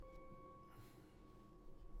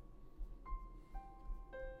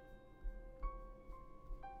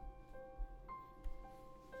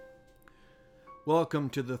Welcome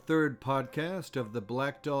to the third podcast of The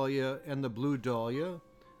Black Dahlia and the Blue Dahlia.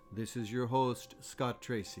 This is your host, Scott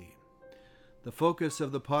Tracy. The focus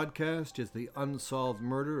of the podcast is the unsolved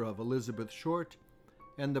murder of Elizabeth Short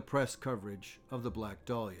and the press coverage of the Black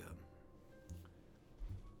Dahlia.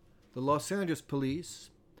 The Los Angeles police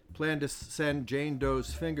plan to send Jane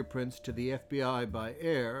Doe's fingerprints to the FBI by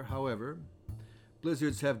air. However,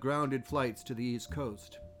 blizzards have grounded flights to the East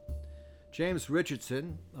Coast. James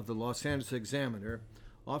Richardson of the Los Angeles Examiner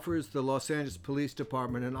offers the Los Angeles Police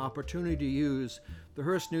Department an opportunity to use the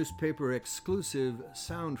Hearst newspaper exclusive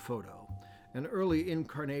sound photo, an early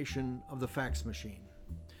incarnation of the fax machine.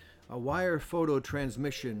 A wire photo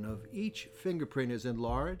transmission of each fingerprint is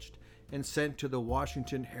enlarged and sent to the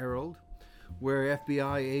Washington Herald, where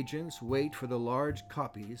FBI agents wait for the large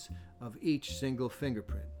copies of each single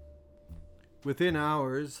fingerprint. Within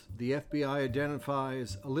hours, the FBI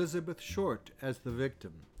identifies Elizabeth Short as the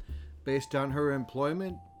victim, based on her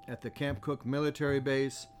employment at the Camp Cook military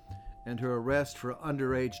base and her arrest for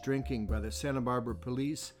underage drinking by the Santa Barbara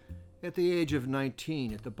police at the age of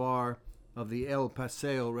 19 at the bar of the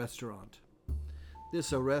Paseo Restaurant.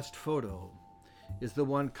 This arrest photo is the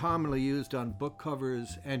one commonly used on book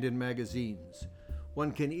covers and in magazines.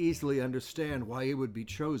 One can easily understand why it would be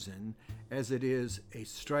chosen, as it is a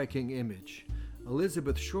striking image.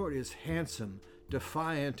 Elizabeth Short is handsome,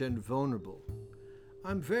 defiant, and vulnerable.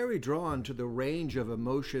 I'm very drawn to the range of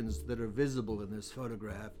emotions that are visible in this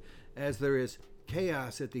photograph, as there is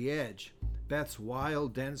chaos at the edge. Beth's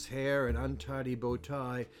wild, dense hair and untidy bow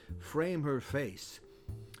tie frame her face.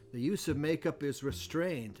 The use of makeup is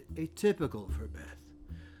restrained, atypical for Beth.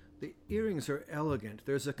 The earrings are elegant.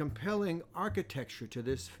 There's a compelling architecture to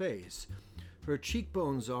this face. Her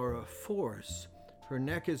cheekbones are a force. Her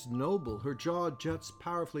neck is noble. Her jaw juts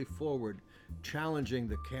powerfully forward, challenging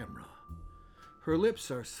the camera. Her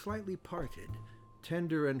lips are slightly parted,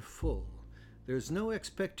 tender and full. There's no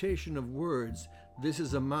expectation of words. This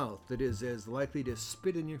is a mouth that is as likely to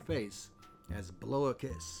spit in your face as blow a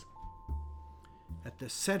kiss. At the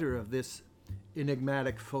center of this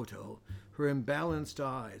enigmatic photo, her imbalanced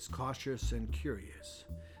eyes, cautious and curious.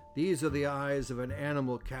 These are the eyes of an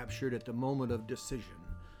animal captured at the moment of decision,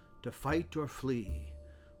 to fight or flee,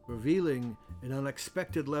 revealing an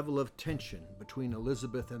unexpected level of tension between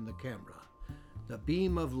Elizabeth and the camera. The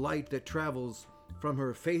beam of light that travels from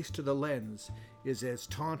her face to the lens is as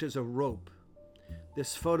taut as a rope.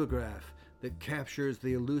 This photograph that captures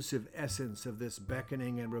the elusive essence of this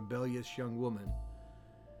beckoning and rebellious young woman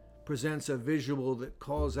presents a visual that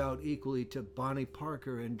calls out equally to Bonnie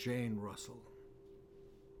Parker and Jane Russell.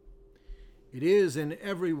 It is in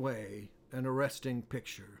every way an arresting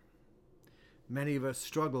picture. Many of us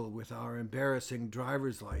struggle with our embarrassing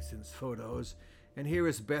driver's license photos, and here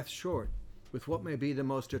is Beth Short with what may be the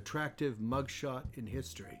most attractive mugshot in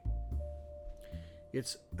history.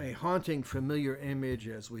 It's a haunting, familiar image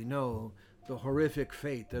as we know the horrific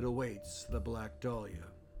fate that awaits the Black Dahlia.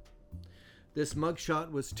 This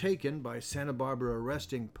mugshot was taken by Santa Barbara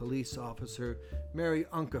arresting police officer Mary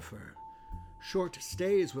Unkefer. Short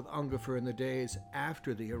stays with Unkefer in the days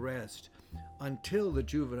after the arrest until the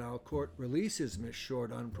juvenile court releases Miss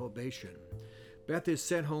Short on probation. Beth is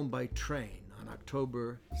sent home by train on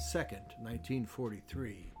October 2nd,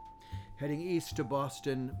 1943, heading east to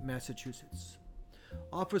Boston, Massachusetts.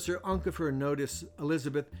 Officer Unkefer noticed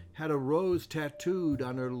Elizabeth had a rose tattooed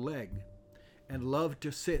on her leg and loved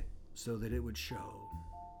to sit so that it would show.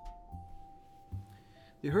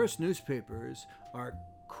 The Hearst newspapers are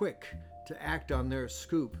quick to act on their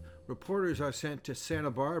scoop. Reporters are sent to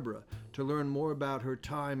Santa Barbara to learn more about her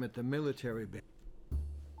time at the military base.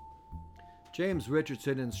 James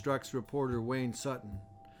Richardson instructs reporter Wayne Sutton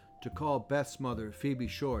to call Beth's mother, Phoebe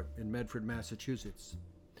Short, in Medford, Massachusetts.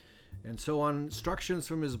 And so on instructions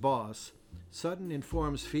from his boss, Sutton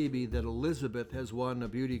informs Phoebe that Elizabeth has won a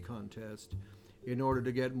beauty contest in order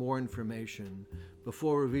to get more information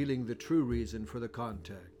before revealing the true reason for the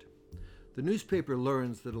contact. The newspaper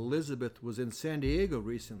learns that Elizabeth was in San Diego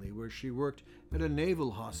recently, where she worked at a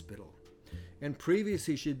naval hospital, and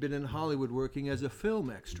previously she'd been in Hollywood working as a film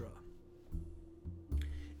extra.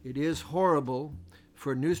 It is horrible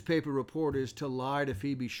for newspaper reporters to lie to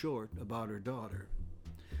Phoebe Short about her daughter.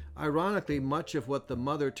 Ironically, much of what the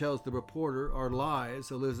mother tells the reporter are lies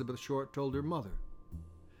Elizabeth Short told her mother.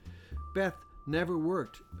 Beth never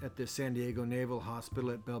worked at the San Diego Naval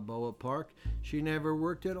Hospital at Balboa Park. She never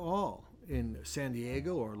worked at all in San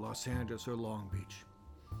Diego or Los Angeles or Long Beach.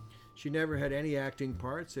 She never had any acting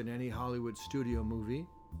parts in any Hollywood studio movie.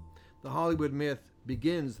 The Hollywood myth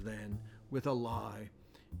begins then with a lie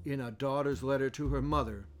in a daughter's letter to her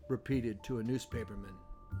mother, repeated to a newspaperman.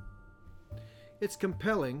 It's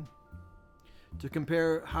compelling to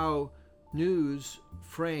compare how news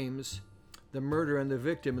frames the murder and the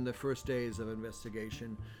victim in the first days of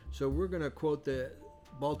investigation. So we're going to quote the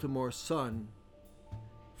Baltimore Sun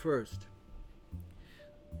first.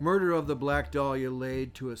 Murder of the Black Dahlia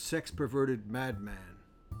laid to a sex-perverted madman.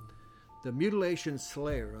 The mutilation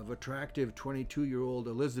slayer of attractive 22-year-old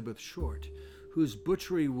Elizabeth Short, whose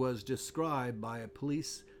butchery was described by a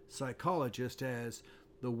police psychologist as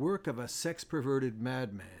the work of a sex-perverted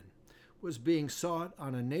madman, was being sought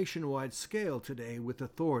on a nationwide scale today, with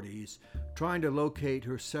authorities trying to locate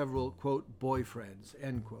her several, quote, boyfriends,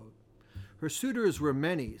 end quote. Her suitors were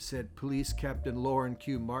many, said Police Captain Lauren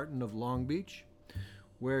Q. Martin of Long Beach,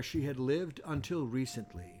 where she had lived until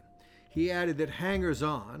recently. He added that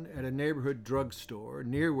hangers-on at a neighborhood drugstore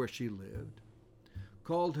near where she lived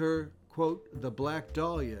called her, quote, the Black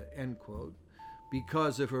Dahlia, end quote,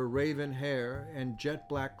 because of her raven hair and jet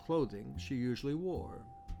black clothing she usually wore.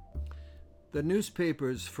 The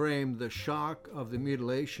newspapers framed the shock of the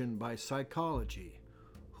mutilation by psychology.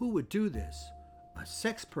 Who would do this? A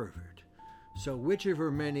sex pervert. So which of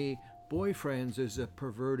her many boyfriends is a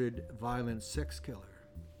perverted, violent sex killer?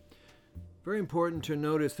 Very important to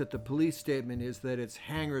notice that the police statement is that it's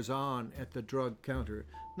hangers-on at the drug counter,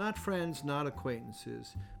 not friends, not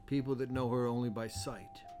acquaintances, people that know her only by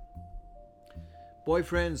sight.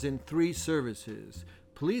 Boyfriends in 3 services.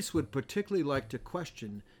 Police would particularly like to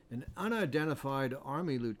question an unidentified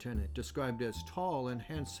Army lieutenant described as tall and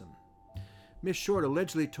handsome. Miss Short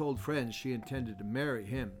allegedly told friends she intended to marry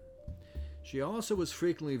him. She also was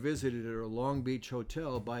frequently visited at her Long Beach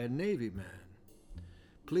hotel by a Navy man.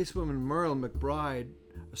 Policewoman Merle McBride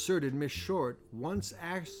asserted Miss Short once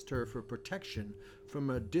asked her for protection from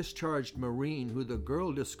a discharged Marine who the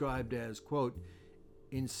girl described as, quote,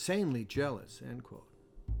 insanely jealous, end quote.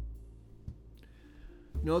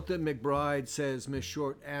 Note that McBride says Miss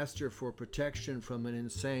Short asked her for protection from an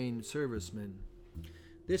insane serviceman.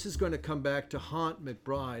 This is going to come back to haunt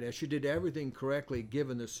McBride, as she did everything correctly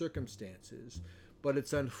given the circumstances, but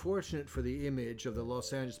it's unfortunate for the image of the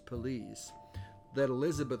Los Angeles police that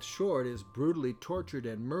Elizabeth Short is brutally tortured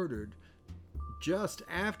and murdered just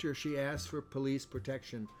after she asked for police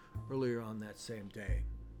protection earlier on that same day.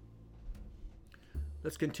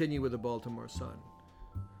 Let's continue with the Baltimore Sun.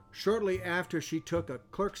 Shortly after she took a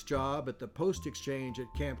clerk's job at the post exchange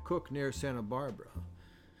at Camp Cook near Santa Barbara,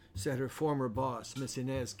 said her former boss, Miss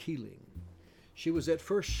Inez Keeling. She was at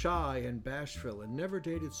first shy and bashful and never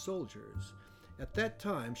dated soldiers. At that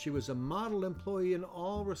time, she was a model employee in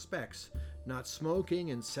all respects, not smoking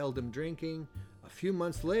and seldom drinking. A few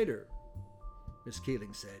months later, Miss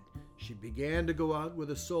Keeling said, she began to go out with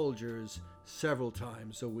the soldiers several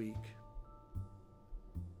times a week.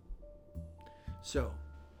 So,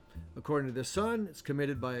 according to the Sun, it's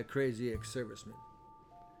committed by a crazy ex-serviceman.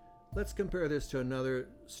 Let's compare this to another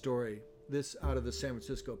story, this out of the San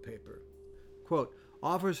Francisco paper. Quote,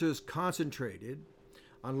 officers concentrated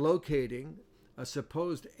on locating a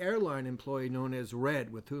supposed airline employee known as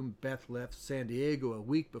Red, with whom Beth left San Diego a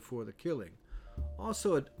week before the killing.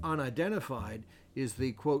 Also unidentified is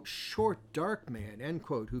the, quote, short, dark man, end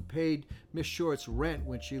quote, who paid Miss Short's rent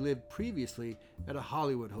when she lived previously at a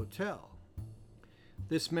Hollywood hotel.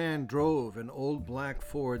 This man drove an old black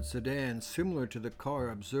Ford sedan similar to the car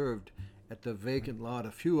observed at the vacant lot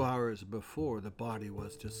a few hours before the body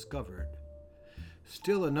was discovered.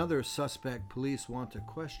 Still another suspect police want to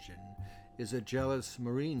question is a jealous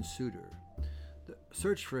Marine suitor. The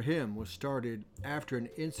search for him was started after an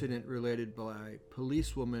incident related by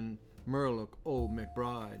policewoman Merle O.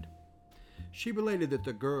 McBride. She related that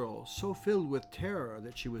the girl, so filled with terror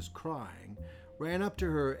that she was crying, ran up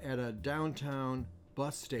to her at a downtown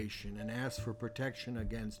bus station and asked for protection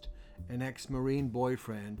against an ex-Marine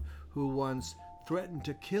boyfriend who once threatened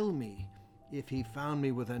to kill me if he found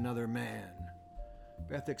me with another man.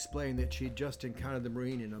 Beth explained that she'd just encountered the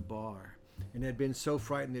Marine in a bar and had been so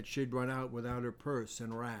frightened that she'd run out without her purse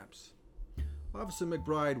and wraps. Officer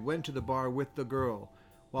McBride went to the bar with the girl.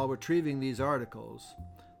 While retrieving these articles,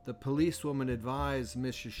 the policewoman advised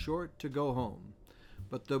Mrs. Short to go home.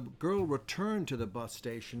 But the girl returned to the bus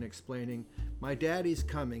station explaining, my daddy's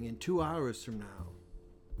coming in 2 hours from now.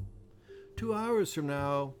 2 hours from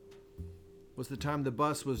now was the time the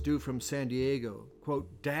bus was due from San Diego.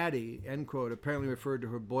 Quote, daddy, end quote, apparently referred to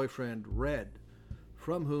her boyfriend, Red,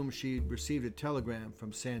 from whom she received a telegram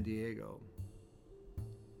from San Diego.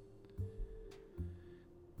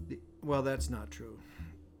 Well, that's not true.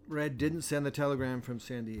 Red didn't send the telegram from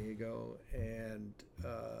San Diego, and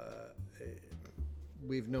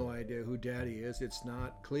we've no idea who Daddy is. It's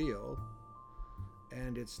not Cleo,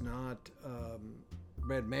 and it's not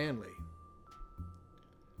Red Manley.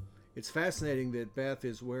 It's fascinating that Beth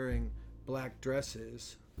is wearing black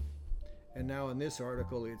dresses, and now in this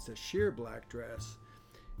article it's a sheer black dress.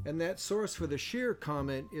 And that source for the sheer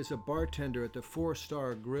comment is a bartender at the Four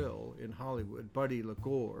Star Grill in Hollywood, Buddy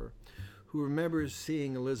Legore, who remembers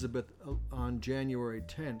seeing Elizabeth on January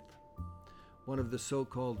 10th, one of the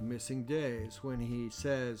so-called missing days, when he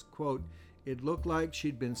says, quote, "It looked like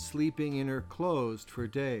she'd been sleeping in her clothes for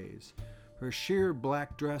days. Her sheer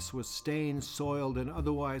black dress was stained, soiled, and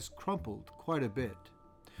otherwise crumpled quite a bit.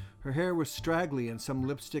 Her hair was straggly and some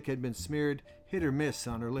lipstick had been smeared hit or miss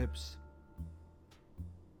on her lips."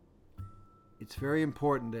 It's very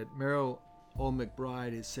important that Merrill O.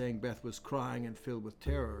 McBride is saying Beth was crying and filled with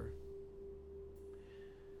terror.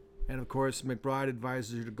 And of course, McBride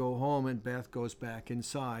advises her to go home, and Beth goes back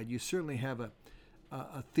inside. You certainly have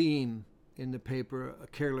a theme in the paper, a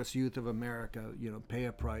careless youth of America, pay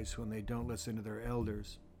a price when they don't listen to their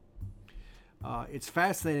elders. It's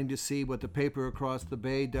fascinating to see what the paper across the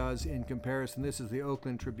bay does in comparison. This is the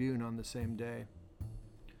Oakland Tribune on the same day.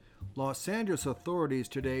 Los Angeles authorities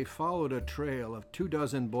today followed a trail of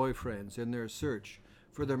 24 boyfriends in their search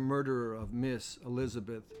for the murderer of Miss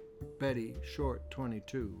Elizabeth Betty Short,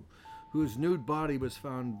 22, whose nude body was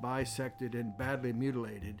found bisected and badly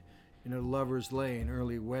mutilated in a lover's lane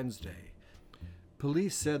early Wednesday.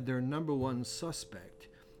 Police said their number one suspect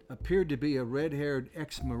appeared to be a red-haired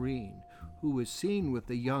ex-Marine who was seen with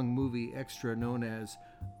the young movie extra known as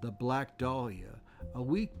the Black Dahlia a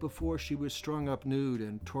week before she was strung up nude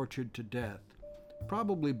and tortured to death,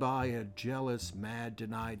 probably by a jealous, mad,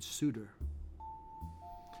 denied suitor.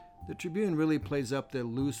 The Tribune really plays up the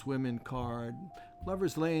loose women card.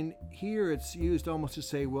 Lover's Lane, here it's used almost to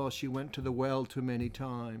say, well, she went to the well too many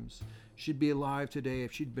times. She'd be alive today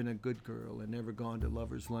if she'd been a good girl and never gone to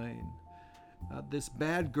Lover's Lane. This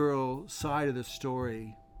bad girl side of the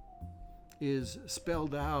story is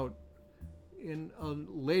spelled out in a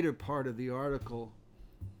later part of the article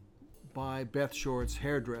by Beth Short's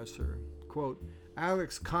hairdresser. Quote,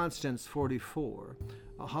 "Alex Constance, 44,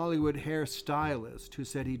 a Hollywood hairstylist who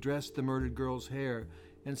said he dressed the murdered girl's hair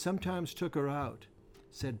and sometimes took her out,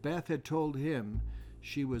 said Beth had told him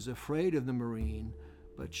she was afraid of the Marine,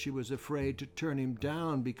 but she was afraid to turn him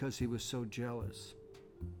down because he was so jealous."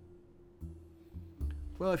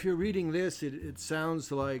 Well, if you're reading this, it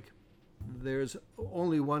sounds like there's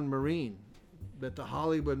only one Marine, that the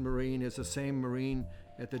Hollywood Marine is the same Marine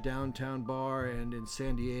at the downtown bar and in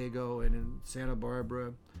San Diego and in Santa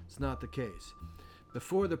Barbara. It's not the case.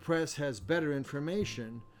 Before the press has better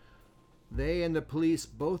information, they and the police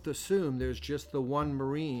both assume there's just the one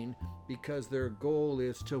Marine because their goal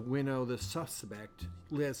is to winnow the suspect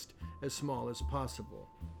list as small as possible.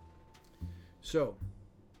 So,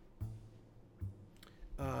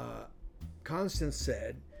 Constance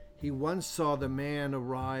said he once saw the man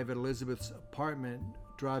arrive at Elizabeth's apartment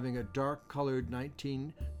driving a dark-colored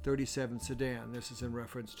 1937 sedan. This is in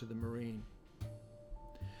reference to the Marine.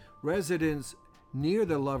 Residents near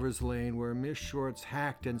the Lover's Lane, where Miss Short's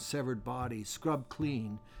hacked and severed body, scrubbed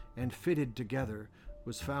clean and fitted together,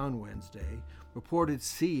 was found Wednesday, reported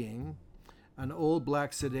seeing an old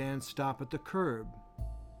black sedan stop at the curb.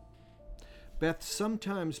 Beth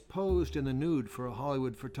sometimes posed in the nude for a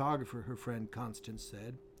Hollywood photographer, her friend Constance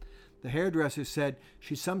said. The hairdresser said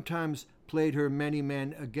she sometimes played her many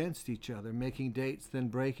men against each other, making dates, then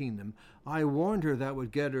breaking them. I warned her that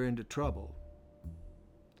would get her into trouble.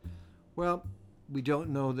 Well, we don't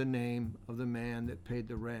know the name of the man that paid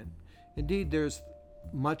the rent. Indeed, there's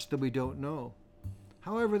much that we don't know.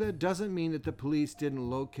 However, that doesn't mean that the police didn't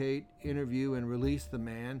locate, interview, and release the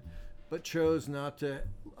man, but chose not to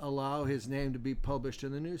allow his name to be published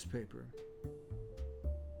in the newspaper.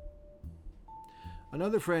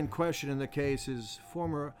 Another friend questioned in the case is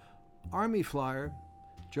former Army flyer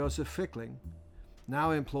Joseph Fickling,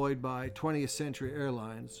 now employed by 20th Century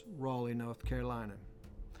Airlines, Raleigh, North Carolina.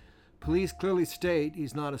 Police clearly state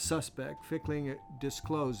he's not a suspect. Fickling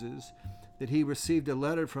discloses that he received a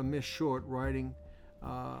letter from Miss Short writing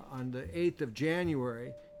on the 8th of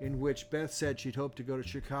January in which Beth said she'd hoped to go to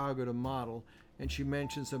Chicago to model, and she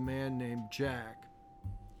mentions a man named Jack.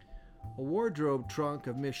 A wardrobe trunk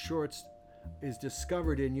of Miss Short's is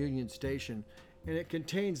discovered in Union Station, and it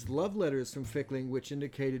contains love letters from Fickling which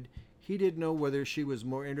indicated he didn't know whether she was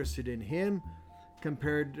more interested in him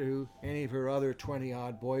compared to any of her other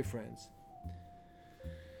 20-odd boyfriends.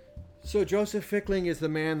 So Joseph Fickling is the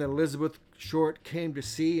man that Elizabeth Short came to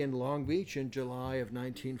see in Long Beach in July of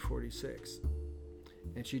 1946.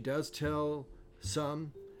 And she does tell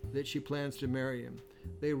some that she plans to marry him.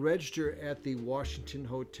 They register at the Washington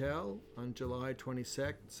Hotel on July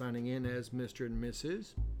 22nd, signing in as Mr. and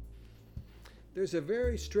Mrs. There's a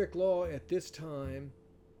very strict law at this time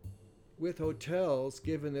with hotels,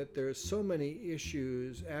 given that there's so many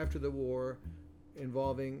issues after the war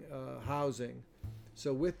involving housing.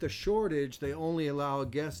 So with the shortage, they only allow a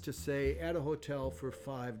guest to stay at a hotel for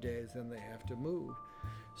 5 days, and they have to move.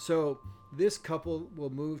 So this couple will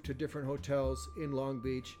move to different hotels in Long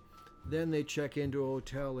Beach. Then they check into a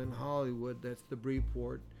hotel in Hollywood, that's the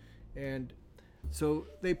Breport. And so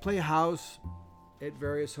they play house at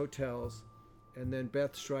various hotels, and then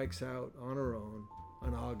Beth strikes out on her own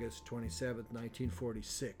on August 27,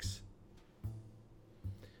 1946.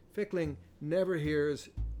 Fickling never hears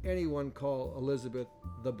anyone call Elizabeth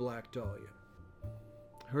the Black Dahlia.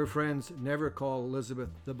 Her friends never call Elizabeth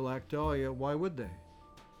the Black Dahlia. Why would they?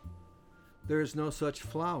 There is no such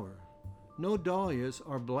flower. No dahlias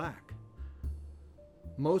are black.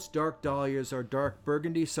 Most dark dahlias are dark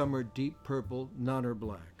burgundy, some are deep purple, none are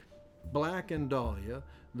black. Black and dahlia,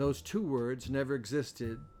 those two words never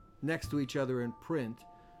existed next to each other in print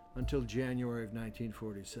until January of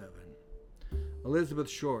 1947. Elizabeth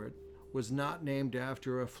Short was not named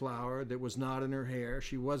after a flower that was not in her hair.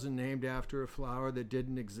 She wasn't named after a flower that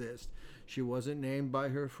didn't exist. She wasn't named by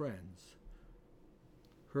her friends.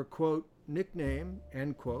 Her, quote, nickname,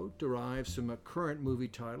 end quote, derives from a current movie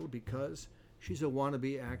title because she's a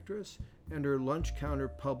wannabe actress, and her lunch counter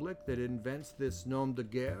public that invents this nom de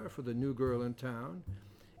guerre for the new girl in town.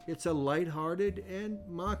 It's a light-hearted and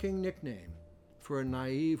mocking nickname for a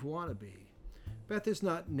naive wannabe. Beth is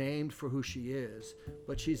not named for who she is,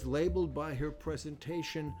 but she's labeled by her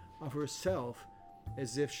presentation of herself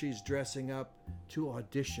as if she's dressing up to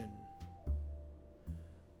audition.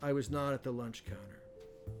 I was not at the lunch counter.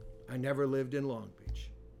 I never lived in Long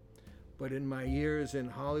Beach. But in my years in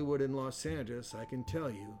Hollywood and Los Angeles, I can tell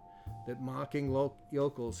you that mocking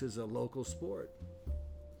yokels is a local sport.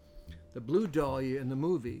 The Blue Dahlia in the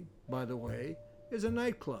movie, by the way, is a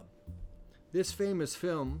nightclub. This famous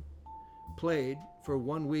film played for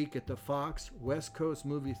 1 week at the Fox West Coast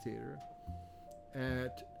Movie Theater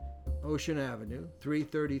at Ocean Avenue,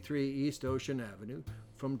 333 East Ocean Avenue,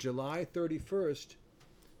 from July 31st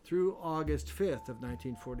through August 5th of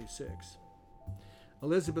 1946.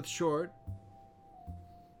 Elizabeth Short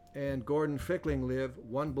and Gordon Fickling live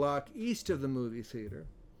 1 block east of the movie theater.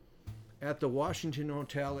 At the Washington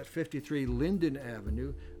Hotel at 53 Linden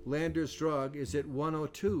Avenue, Lander's Drug is at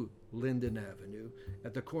 102 Linden Avenue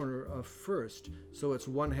at the corner of First, so it's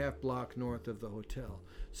 1/2 block north of the hotel.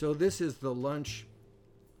 So this is the lunch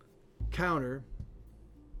counter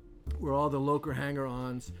where all the local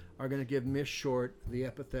hanger-ons are going to give Miss Short the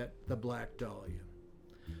epithet, the Black Dahlia.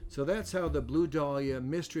 So that's how the Blue Dahlia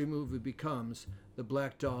mystery movie becomes the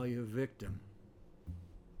Black Dahlia victim.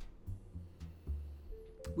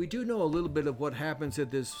 We do know a little bit of what happens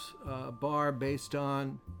at this bar based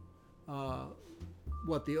on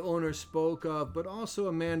what the owner spoke of, but also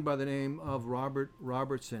a man by the name of Robert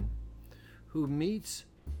Robertson, who meets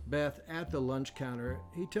Beth at the lunch counter.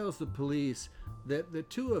 He tells the police that the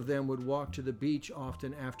two of them would walk to the beach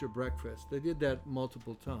often after breakfast. They did that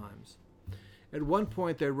multiple times. At one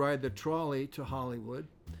point, they ride the trolley to Hollywood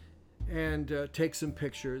and take some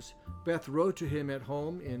pictures. Beth wrote to him at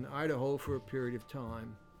home in Idaho for a period of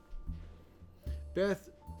time. Beth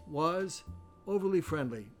was overly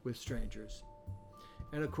friendly with strangers.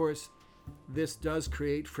 And of course, this does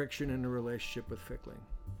create friction in a relationship with Fickling.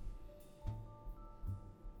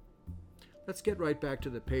 Let's get right back to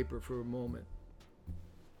the paper for a moment.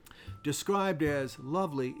 Described as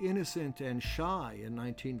lovely, innocent, and shy in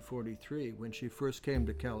 1943 when she first came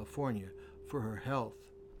to California for her health,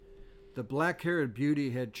 the black-haired beauty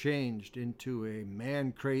had changed into a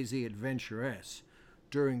man-crazy adventuress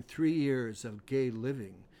during 3 years of gay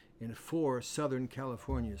living in 4 Southern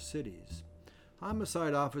California cities.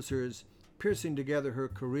 Homicide officers piecing together her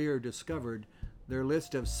career discovered their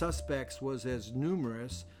list of suspects was as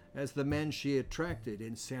numerous as the men she attracted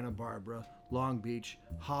in Santa Barbara, Long Beach,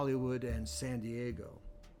 Hollywood, and San Diego.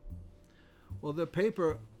 Well, the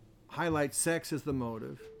paper highlights sex as the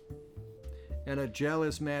motive, and a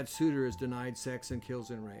jealous mad suitor is denied sex and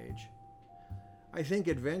kills in rage. I think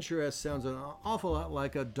adventuress sounds an awful lot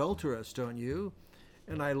like adulteress, don't you?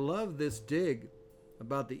 And I love this dig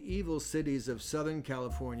about the evil cities of Southern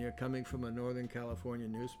California coming from a Northern California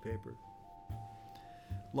newspaper.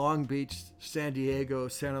 Long Beach, San Diego,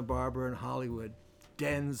 Santa Barbara, and Hollywood,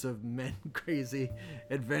 dens of men-crazy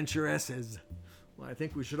adventuresses. Well, I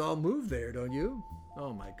think we should all move there, don't you?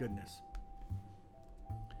 Oh, my goodness.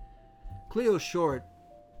 Cleo Short,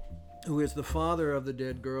 who is the father of the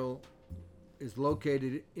dead girl, is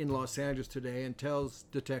located in Los Angeles today and tells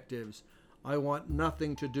detectives, "I want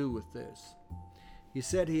nothing to do with this." He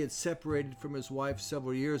said he had separated from his wife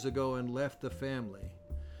several years ago and left the family.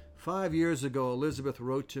 5 years ago, Elizabeth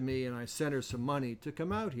wrote to me and I sent her some money to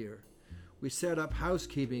come out here. We set up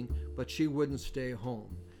housekeeping, but she wouldn't stay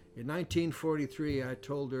home. In 1943, I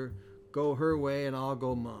told her, go her way and I'll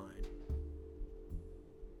go mine.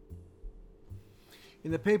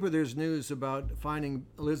 In the paper, there's news about finding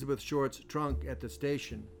Elizabeth Short's trunk at the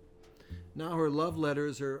station. Now her love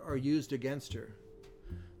letters are used against her.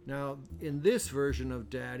 Now, in this version of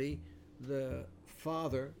Daddy, the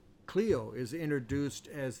father, Cleo, is introduced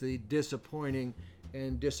as the disappointing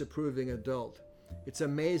and disapproving adult. It's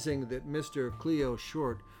amazing that Mr. Cleo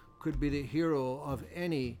Short could be the hero of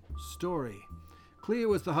any story. Cleo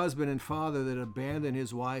was the husband and father that abandoned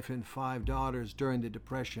his wife and 5 daughters during the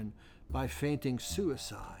Depression by feinting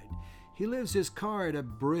suicide. He leaves his car at a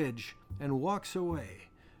bridge and walks away.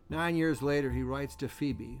 9 years later, he writes to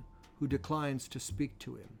Phoebe, who declines to speak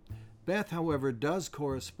to him. Beth, however, does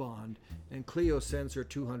correspond, and Cleo sends her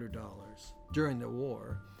 $200 during the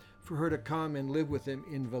war for her to come and live with him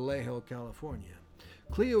in Vallejo, California.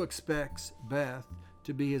 Cleo expects Beth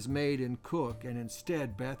to be his maid and cook, and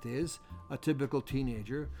instead Beth is a typical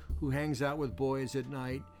teenager who hangs out with boys at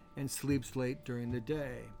night and sleeps late during the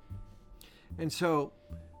day. And so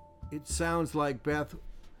it sounds like Beth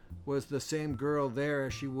was the same girl there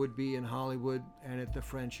as she would be in Hollywood and at the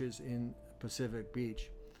French's in Pacific Beach.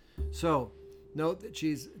 So note that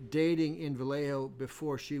she's dating in Vallejo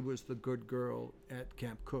before she was the good girl at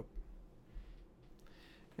Camp Cook.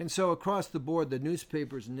 And so across the board, the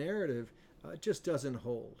newspaper's narrative just doesn't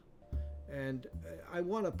hold. And I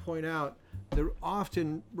want to point out the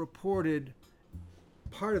often reported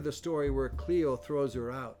part of the story where Cleo throws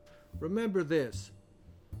her out. Remember this.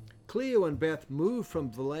 Cleo and Beth moved from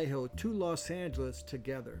Vallejo to Los Angeles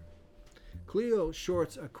together. Cleo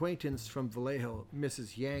Short's acquaintance from Vallejo,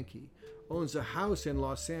 Mrs. Yankee, owns a house in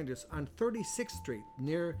Los Angeles on 36th Street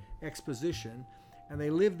near Exposition, and they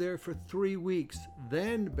live there for 3 weeks.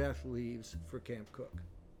 Then Beth leaves for Camp Cook.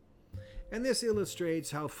 And this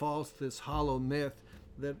illustrates how false this hollow myth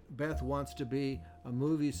that Beth wants to be a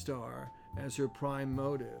movie star as her prime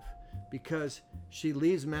motive, because she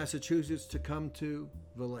leaves Massachusetts to come to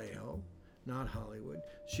Vallejo, not Hollywood.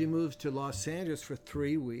 She moves to Los Angeles for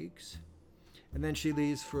 3 weeks, and then she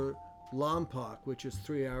leaves for Lompoc, which is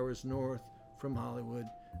 3 hours north from Hollywood.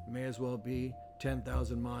 May as well be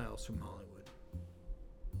 10,000 miles from Hollywood.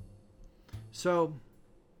 So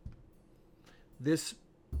this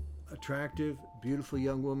attractive, beautiful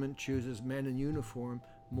young woman chooses men in uniform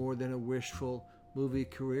more than a wishful movie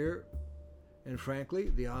career. And frankly,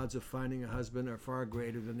 the odds of finding a husband are far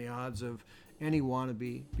greater than the odds of any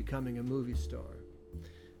wannabe becoming a movie star.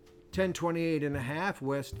 1028 and a half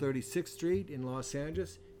West 36th Street in Los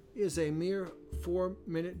Angeles is a mere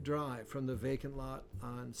 4-minute drive from the vacant lot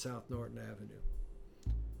on South Norton Avenue.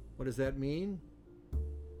 What does that mean?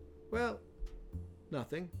 Well,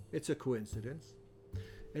 nothing. It's a coincidence.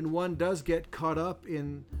 And one does get caught up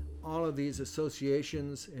in all of these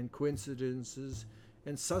associations and coincidences,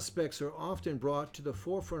 and suspects are often brought to the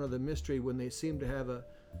forefront of the mystery when they seem to have a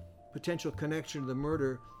potential connection to the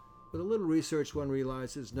murder. With a little research, one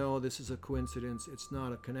realizes, no, this is a coincidence, it's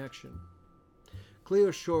not a connection.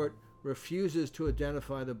 Cleo Short refuses to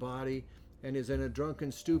identify the body and is in a drunken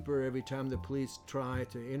stupor every time the police try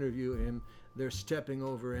to interview him. They're stepping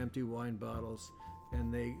over empty wine bottles,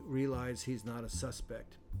 and they realize he's not a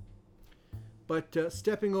suspect. But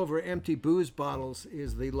stepping over empty booze bottles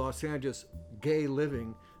is the Los Angeles gay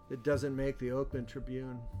living that doesn't make the Oakland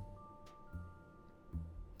Tribune.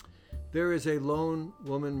 There is a lone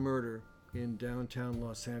woman murder in downtown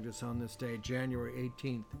Los Angeles on this day, January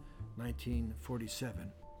 18th,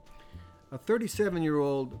 1947. A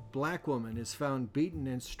 37-year-old black woman is found beaten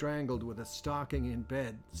and strangled with a stocking in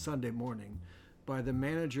bed Sunday morning by the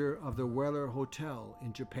manager of the Weller Hotel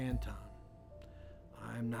in Japantown.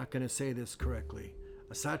 I'm not going to say this correctly.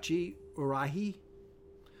 Asachi Urahi,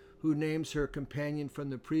 who names her companion from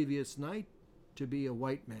the previous night to be a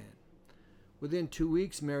white man. Within 2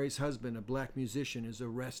 weeks, Mary's husband, a black musician, is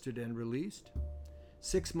arrested and released.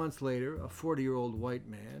 6 months later, a 40-year-old white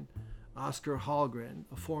man, Oscar Hallgren,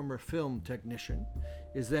 a former film technician,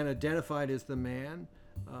 is then identified as the man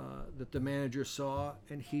that the manager saw,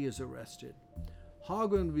 and he is arrested.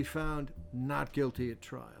 Hallgren will be found not guilty at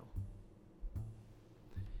trial.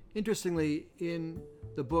 Interestingly, in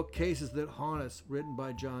the book Cases That Haunt Us, written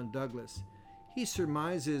by John Douglas, he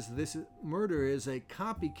surmises this murder is a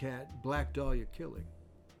copycat Black Dahlia killing.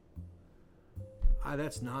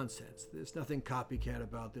 That's nonsense. There's nothing copycat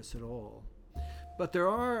about this at all. But there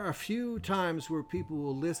are a few times where people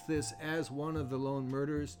will list this as one of the lone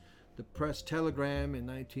murders, The Press Telegram in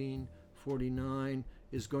 1949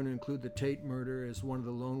 is going to include the Tate murder as one of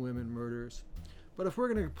the lone women murders. But if we're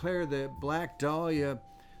going to compare the Black Dahlia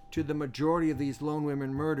to the majority of these lone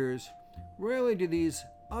women murders, rarely do these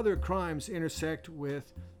other crimes intersect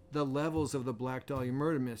with the levels of the Black Dahlia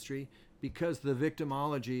murder mystery because the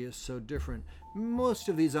victimology is so different. Most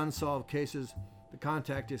of these unsolved cases, the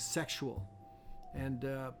contact is sexual, and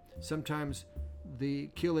sometimes the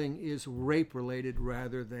killing is rape-related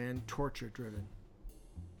rather than torture-driven.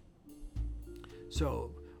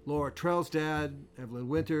 So, Laura Trelsdad, Evelyn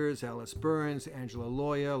Winters, Alice Burns, Angela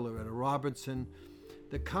Loya, Loretta Robertson.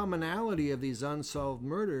 The commonality of these unsolved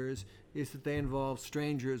murders is that they involve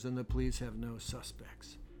strangers and the police have no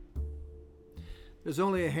suspects. There's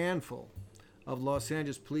only a handful of Los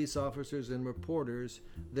Angeles police officers and reporters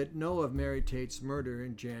that know of Mary Tate's murder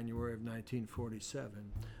in January of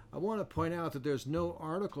 1947. I want to point out that there's no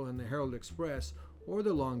article in the Herald Express or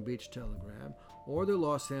the Long Beach Telegram or the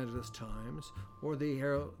Los Angeles Times or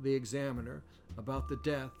the Examiner about the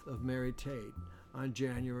death of Mary Tate on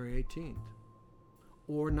January 18th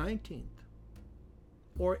or 19th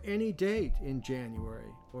or any date in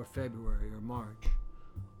January or February or March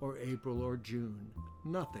or April or June.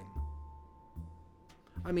 Nothing.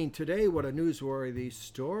 I mean, today, what a newsworthy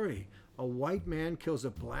story. A white man kills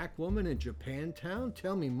a black woman in Japantown?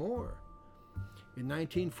 Tell me more. In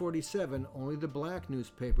 1947, only the black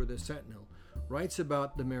newspaper, The Sentinel, writes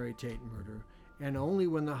about the Mary Tate murder, and only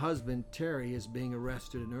when the husband, Terry, is being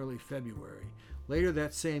arrested in early February. Later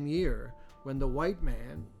that same year, when the white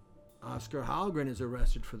man, Oscar Halgren, is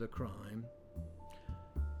arrested for the crime,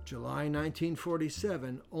 July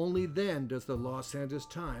 1947, only then does the Los Angeles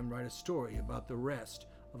Times write a story about the arrest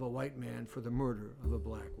of a white man for the murder of a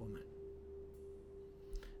black woman.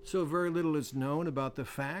 So very little is known about the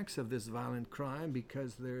facts of this violent crime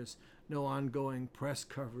because there's no ongoing press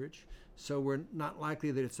coverage. So we're not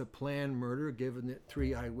likely that it's a planned murder, given that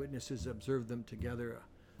 3 eyewitnesses observed them together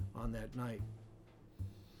on that night.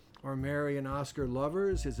 Are Mary and Oscar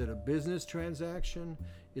lovers? Is it a business transaction?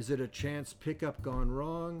 Is it a chance pickup gone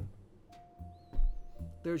wrong?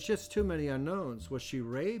 There's just too many unknowns. Was she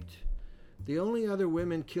raped? The only other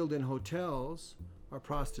women killed in hotels are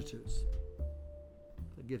prostitutes.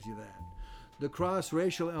 That gives you that. The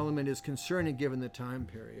cross-racial element is concerning given the time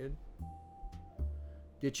period.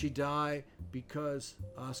 Did she die because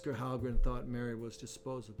Oscar Halgren thought Mary was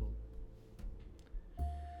disposable?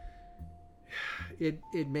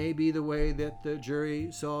 It may be the way that the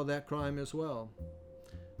jury saw that crime as well.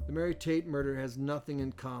 The Mary Tate murder has nothing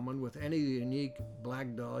in common with any of the unique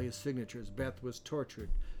Black Dahlia signatures. Beth was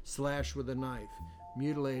tortured, slashed with a knife,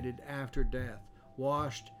 mutilated after death,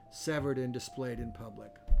 washed, severed, and displayed in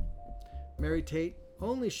public. Mary Tate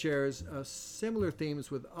only shares similar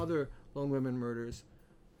themes with other lone women murders,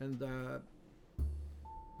 and the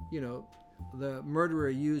murderer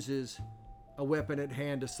uses a weapon at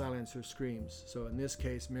hand to silence her screams. So in this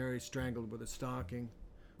case, Mary is strangled with a stocking.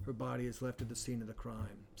 Her body is left at the scene of the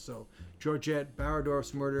crime. So Georgette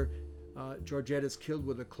Bauerdorf's murder, Georgette is killed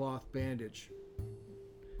with a cloth bandage.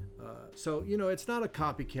 So it's not a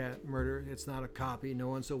copycat murder. It's not a copy. No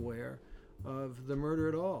one's aware of the murder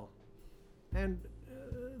at all. And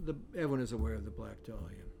everyone is aware of the Black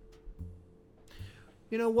Dahlia.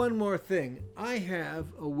 One more thing. I have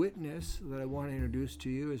a witness that I want to introduce to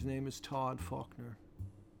you. His name is Todd Faulkner.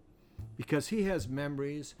 Because he has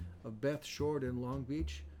memories of Beth Short in Long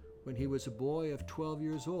Beach when he was a boy of 12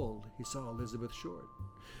 years old. He saw Elizabeth Short.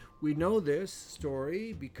 We know this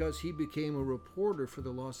story because he became a reporter for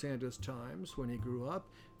the Los Angeles Times when he grew up.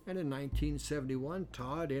 And in 1971,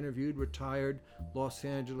 Todd interviewed retired Los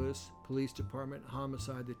Angeles Police Department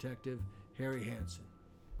homicide detective Harry Hansen.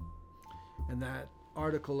 And that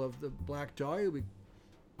article of the Black Dahlia we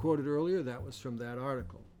quoted earlier, that was from that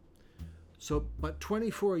article. So, but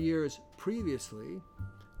 24 years previously,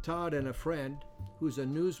 Todd and a friend, who's a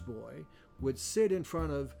newsboy, would sit in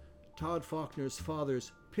front of Todd Faulkner's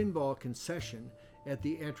father's pinball concession at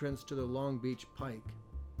the entrance to the Long Beach Pike.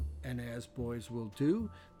 And as boys will do,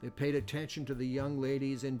 they paid attention to the young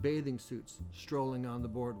ladies in bathing suits strolling on the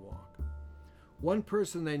boardwalk. One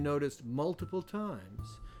person they noticed multiple times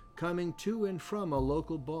coming to and from a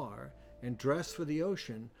local bar and dressed for the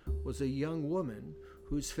ocean was a young woman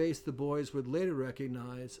whose face the boys would later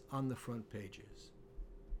recognize on the front pages.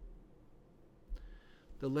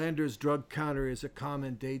 The Landers drug counter is a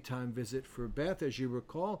common daytime visit for Beth. As you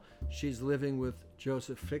recall, she's living with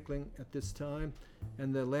Joseph Fickling at this time,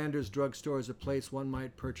 and the Landers drugstore is a place one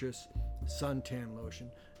might purchase suntan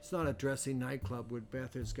lotion. It's not a dressy nightclub where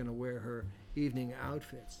Beth is going to wear her evening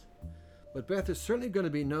outfits. But Beth is certainly going to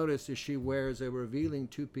be noticed as she wears a revealing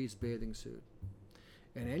two-piece bathing suit.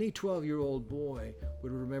 And any 12-year-old boy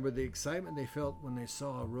would remember the excitement they felt when they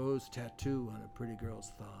saw a rose tattoo on a pretty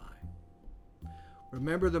girl's thigh.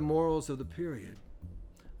 Remember the morals of the period.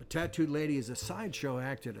 A tattooed lady is a sideshow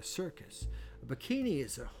act at a circus. A bikini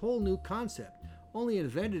is a whole new concept, only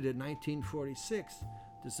invented in 1946,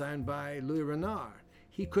 designed by Louis Renard.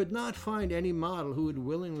 He could not find any model who would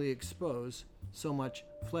willingly expose so much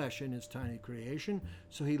flesh in his tiny creation,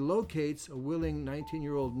 so he locates a willing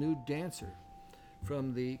 19-year-old nude dancer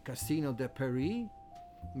from the Casino de Paris,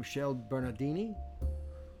 Michel Bernardini.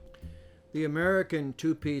 The American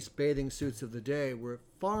two-piece bathing suits of the day were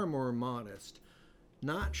far more modest,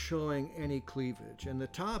 not showing any cleavage, and the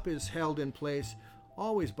top is held in place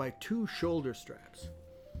always by two shoulder straps.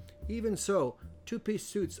 Even so, two-piece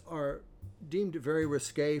suits are deemed very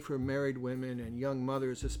risque for married women and young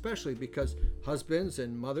mothers, especially because husbands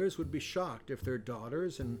and mothers would be shocked if their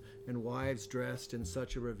daughters and wives dressed in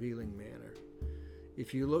such a revealing manner.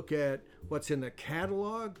 If you look at what's in the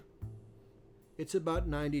catalog, it's about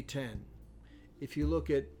 90-10. If you look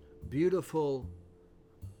at beautiful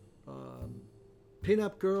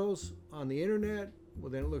pin-up girls on the internet, well,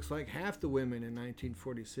 then it looks like half the women in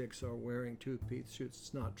 1946 are wearing two-piece suits.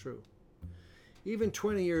 It's not true. Even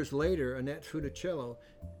 20 years later, Annette Funicello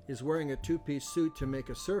is wearing a two-piece suit to make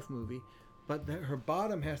a surf movie, but her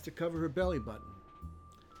bottom has to cover her belly button.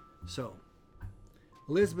 So,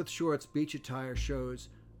 Elizabeth Short's beach attire shows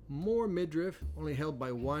more midriff, only held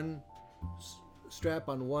by one strap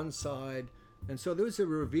on one side, and so those are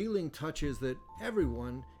revealing touches that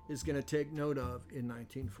everyone is going to take note of in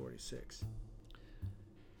 1946.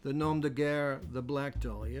 The nom de guerre, the Black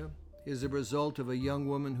Dahlia, is a result of a young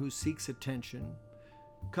woman who seeks attention,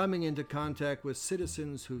 coming into contact with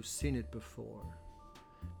citizens who've seen it before.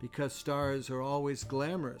 Because stars are always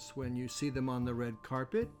glamorous when you see them on the red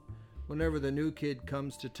carpet, whenever the new kid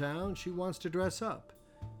comes to town, she wants to dress up.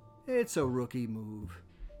 It's a rookie move.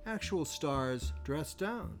 Actual stars dress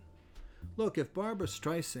down. Look, if Barbra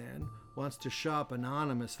Streisand wants to shop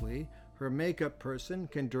anonymously, her makeup person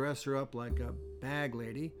can dress her up like a bag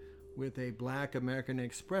lady with a black American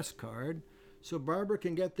Express card, so Barbara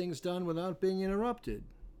can get things done without being interrupted.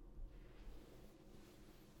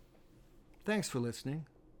 Thanks for listening.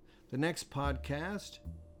 The next podcast,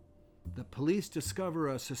 the police discover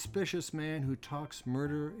a suspicious man who talks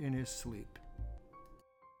murder in his sleep.